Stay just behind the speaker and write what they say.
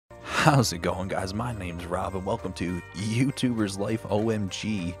How's it going, guys? My name's Rob, and welcome to YouTuber's Life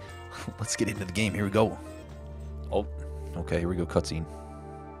OMG. Let's get into the game. Here we go. Oh, okay, here we go. Cutscene.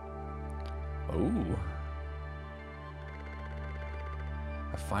 Oh.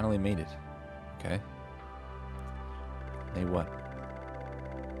 I finally made it. Okay. Hey, what?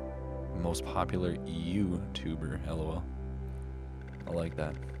 Most popular YouTuber, LOL. I like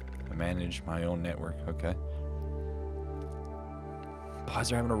that. I manage my own network, okay.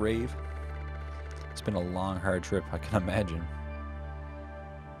 Guys are having a rave. It's been a long, hard trip, I can imagine.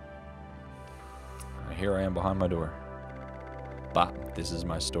 Here I am behind my door. Bop, this is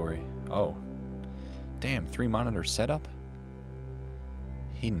my story. Oh. Damn, 3 monitor setup?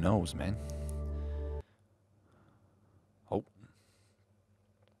 He knows, man. Oh.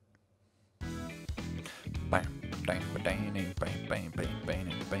 Bam, bam, bam, bam, bam, bam, bam,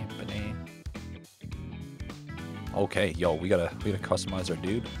 bam, bam. Okay, yo, we gotta customize our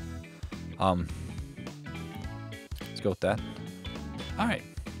dude. Let's go with that. All right.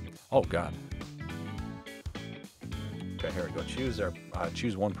 Oh God. Okay, here we go.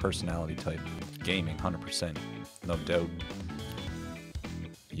 Choose one personality type. Gaming, 100%, no doubt.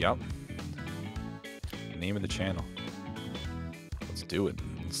 Yup. Name of the channel. Let's do it.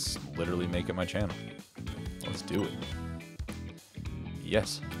 Let's literally make it my channel. Let's do it.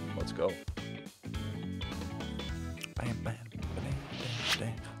 Yes. Let's go. Bam, bam, bam,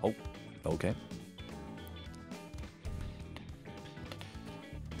 bam. Oh, okay.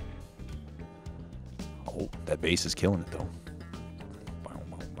 Oh, that bass is killing it though.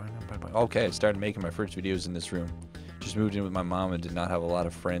 Okay, I started making my first videos in this room. Just moved in with my mom and did not have a lot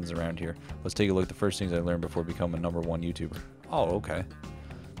of friends around here. Let's take a look at the first things I learned before becoming a #1 YouTuber. Oh, okay.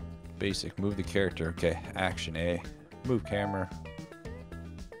 Basic, move the character. Okay, action A. Move camera.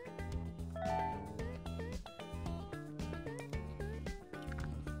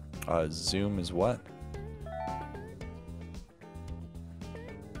 Zoom is what?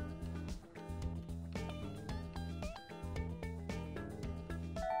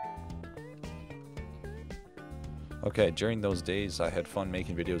 Okay, during those days, I had fun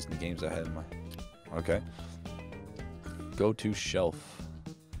making videos in the games I had in my... Okay. Go to shelf.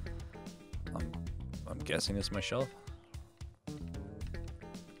 I'm guessing it's my shelf?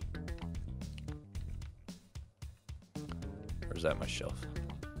 Or is that my shelf?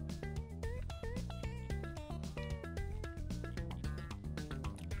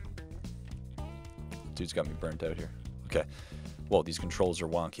 Dude's got me burnt out here. Okay. Well, these controls are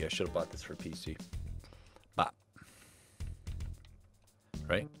wonky. I should have bought this for PC. Bop.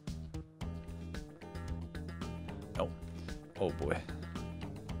 Right? No. Oh boy.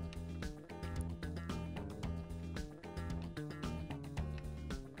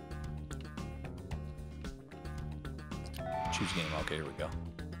 Choose game. Okay, here we go.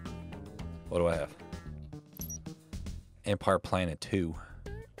 What do I have? Empire Planet 2.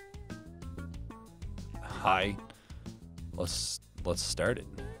 Hi. Let's start it.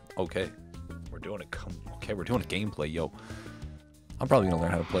 Okay. We're doing it. Okay, we're doing a gameplay, yo. I'm probably gonna learn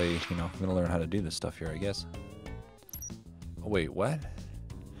how to play, you know, I'm gonna learn how to do this stuff here, I guess. Oh wait, what?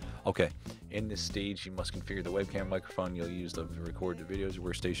 Okay. In this stage, you must configure the webcam microphone you'll use to record the videos. Your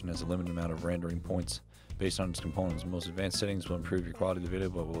workstation has a limited amount of rendering points based on its components. Most advanced settings will improve your quality of the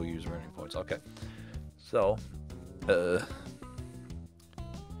video, but we'll use rendering points. Okay. So,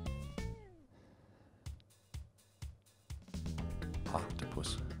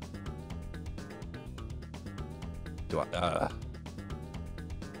 octopus. Do I,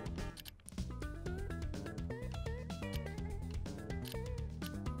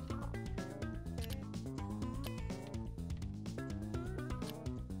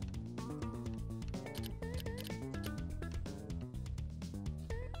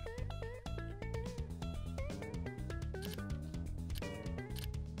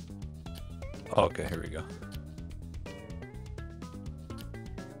 Okay, here we go.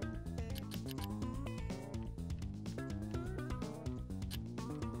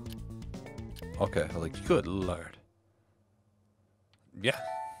 Okay, like, good lord. Yeah,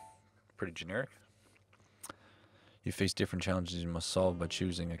 pretty generic. You face different challenges you must solve by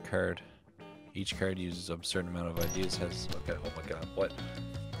choosing a card. Each card uses a certain amount of ideas. Okay, oh my god, what?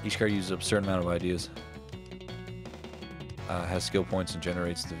 Each card uses a certain amount of ideas. Has skill points and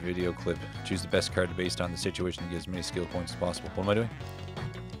generates the video clip. Choose the best card based on the situation and get as many skill points as possible. What am I doing?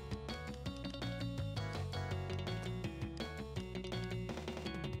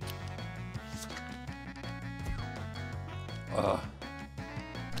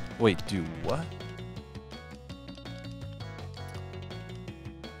 Wait, do what?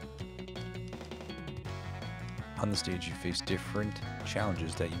 On the stage, you face different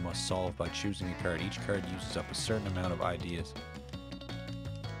challenges that you must solve by choosing a card. Each card uses up a certain amount of ideas.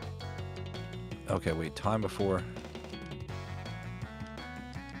 Okay, wait. Time before.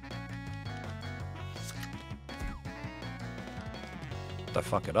 Did I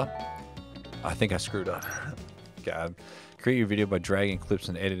fuck it up? I think I screwed up. God. Create your video by dragging clips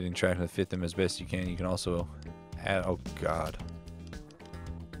and editing track to fit them as best you can. You can also add. Oh, God.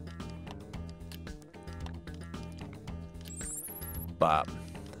 Bop.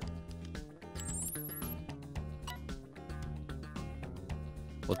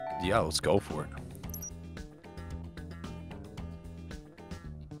 Yeah, let's go for it.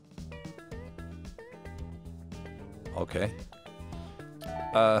 Okay.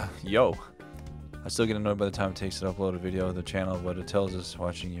 Yo. I still get annoyed by the time it takes to upload a video of the channel, but it tells us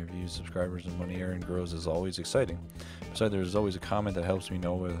watching your views, subscribers, and money earned grows is always exciting. Besides, there's always a comment that helps me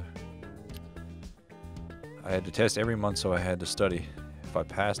know whether I had to test every month, so I had to study. If I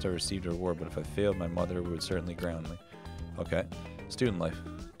passed, I received a reward, but if I failed, my mother would certainly ground me. Okay. Student life.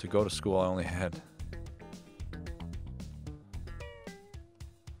 To go to school, I only had...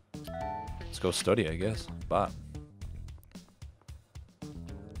 Let's go study, I guess. Bop.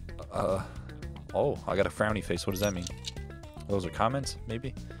 Oh, I got a frowny face. What does that mean? Those are comments,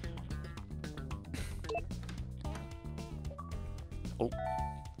 maybe? Oh.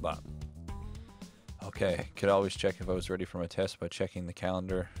 Bop. Okay, could always check if I was ready for my test by checking the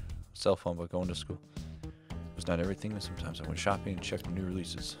calendar, cell phone, but going to school was not everything. Sometimes I went shopping and checked new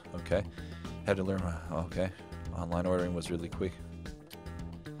releases. Okay, had to learn. Okay, online ordering was really quick.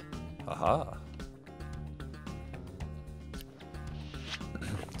 Aha.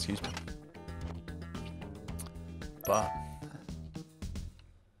 Excuse me. But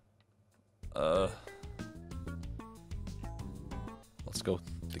let's go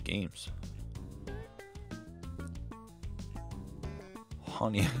with the games.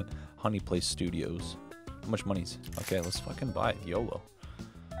 Honey Place Studios. How much money's? Okay, let's fucking buy it. YOLO.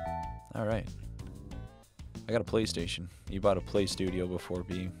 Alright. I got a PlayStation. You bought a Play Studio before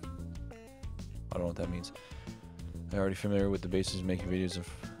being... I don't know what that means. I'm already familiar with the basis of making videos of...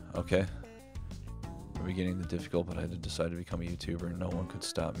 Okay. I'm beginning the difficult, but I had to decide to become a YouTuber and no one could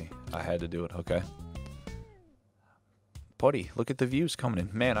stop me. I had to do it. Okay. Buddy, look at the views coming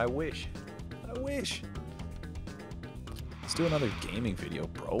in. Man, I wish. I wish. Let's do another gaming video,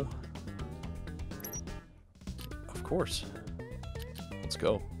 bro. Of course. Let's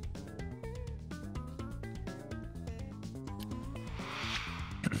go.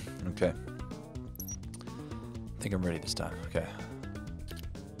 Okay. I think I'm ready this time. Okay.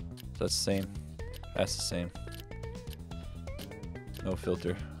 So that's the same. That's the same. No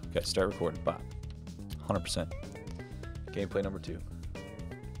filter. Okay, start recording. Bop. 100%. Gameplay number 2.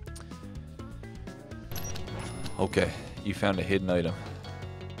 Okay, you found a hidden item.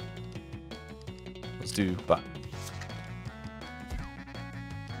 Let's do bop.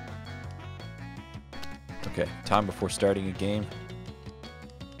 Okay, time before starting a game.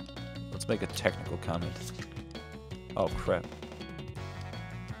 Let's make a technical comment. Oh crap.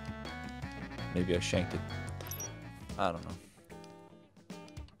 Maybe I shanked it. I don't know.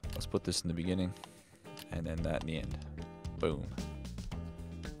 Let's put this in the beginning and then that in the end. Boom.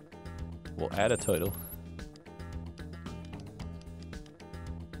 We'll add a title.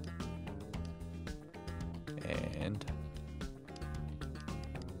 And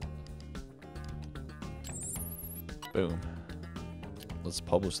boom. Let's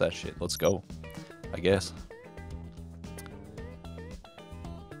publish that shit. Let's go. I guess.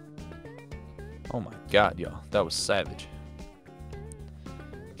 Oh my god, y'all. That was savage.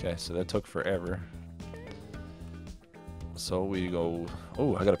 Okay, so that took forever. So we go...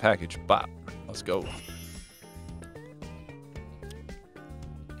 Oh, I got a package. Bop. Let's go.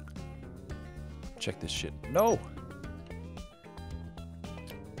 Check this shit. No!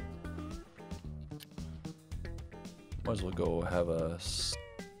 Might as well go have a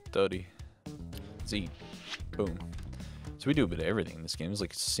study. Let's eat. Boom. So we do a bit of everything in this game. It's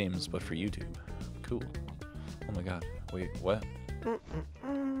like Sims, but for YouTube. Cool. Oh my god. Wait, what? Are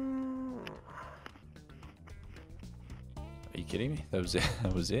you kidding me? That was it?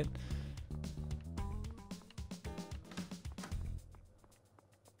 That was it?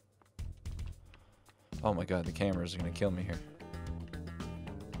 Oh my god, the cameras are gonna kill me here.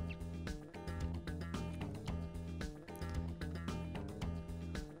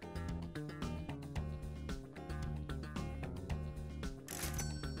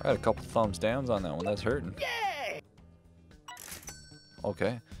 I got a couple thumbs downs on that one. That's hurting. Yay!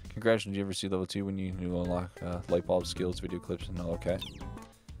 Okay. Congratulations. Did you ever see level 2 when you unlock light bulb skills, video clips, and all? Okay.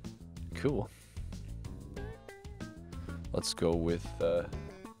 Cool. Let's go with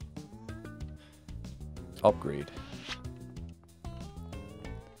upgrade.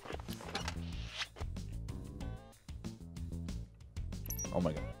 Oh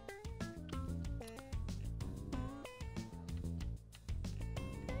my god.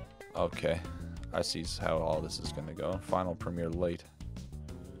 Okay. I see how all this is gonna go. Final premiere late.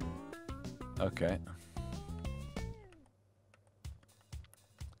 Okay.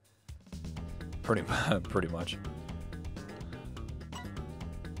 Pretty much.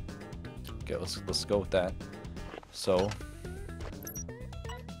 Okay, let's go with that. So,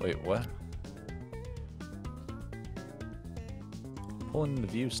 wait, what? Pulling the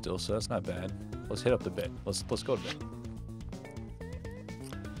view still, so that's not bad. Let's hit up the bed. Let's go to bed.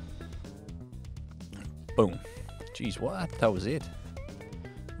 Boom. Jeez, what? That was it.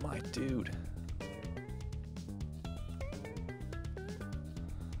 My dude.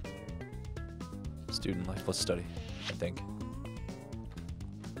 Student life. Let's study, I think.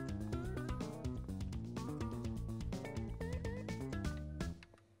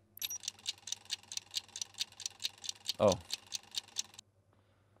 Oh.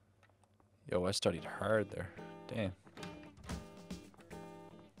 Yo, I studied hard there. Damn.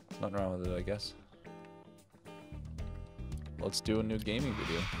 Nothing wrong with it, I guess. Let's do a new gaming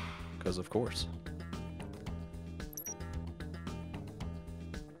video. Because of course.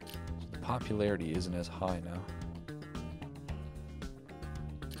 The popularity isn't as high now.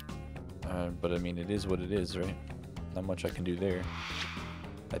 But I mean, it is what it is, right? Not much I can do there.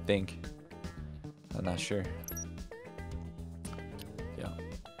 I think. I'm not sure. Yeah.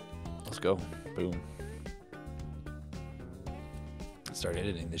 Let's go. Boom. Start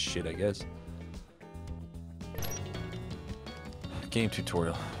editing this shit, I guess. Game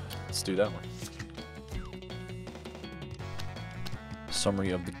tutorial. Let's do that one. Summary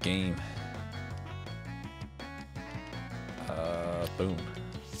of the game. Boom.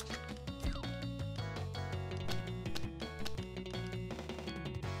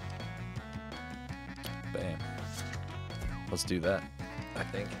 Bam. Let's do that, I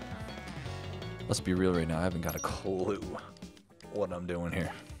think. Let's be real right now. I haven't got a clue what I'm doing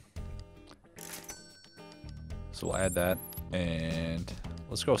here. So we'll add that. And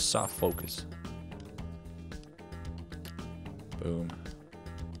let's go soft focus. Boom.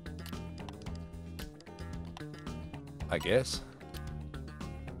 I guess.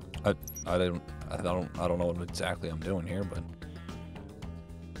 I don't know what exactly I'm doing here, but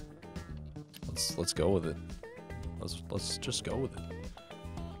let's go with it. Let's just go with it.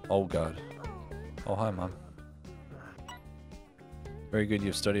 Oh god. Oh hi mom. Very good,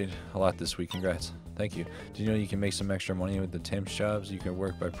 you've studied a lot this week. Congrats. Thank you. Do you know you can make some extra money with the temp jobs? You can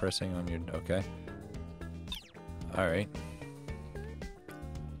work by pressing on your... Okay. Alright.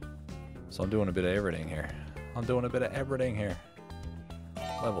 So I'm doing a bit of everything here.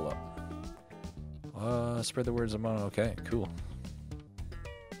 Level up. Spread the words among... Okay, cool.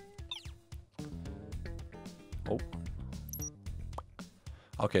 Oh.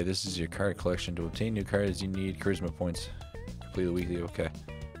 Okay, this is your card collection. To obtain new cards, you need charisma points. Complete the weekly. Okay.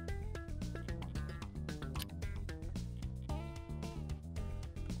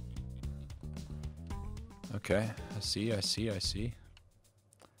 Okay, I see.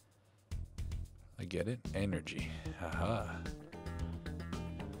 I get it. Energy. Haha.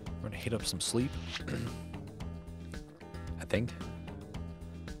 We're gonna hit up some sleep. I think.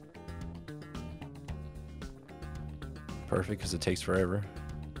 Perfect, because it takes forever.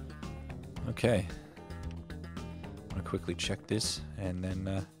 Okay. I'm gonna quickly check this and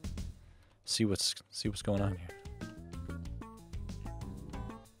then see what's going on here.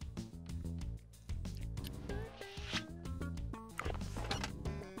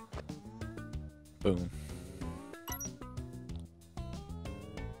 Boom.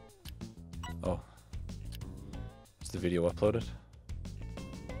 Oh. Is the video uploaded?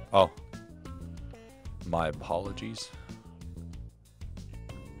 Oh. My apologies.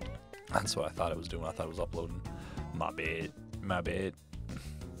 That's what I thought it was doing. I thought it was uploading. My bad.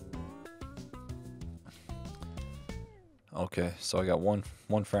 Okay, so I got one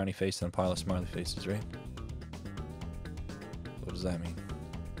frowny face and a pile of smiley faces, right? What does that mean?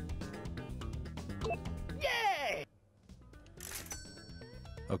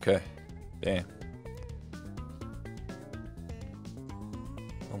 Okay. Damn.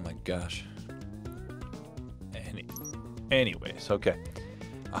 Oh my gosh. Anyways, okay.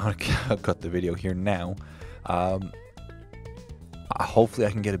 I'm gonna cut the video here now. Hopefully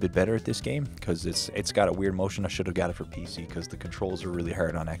I can get a bit better at this game, because it's got a weird motion. I should have got it for PC because the controls are really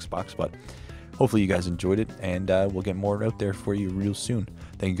hard on Xbox, but hopefully you guys enjoyed it, and we'll get more out there for you real soon.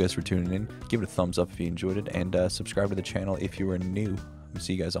 Thank you guys for tuning in. Give it a thumbs up if you enjoyed it, and subscribe to the channel if you are new. I'll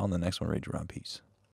see you guys on the next one. Rage around. Peace.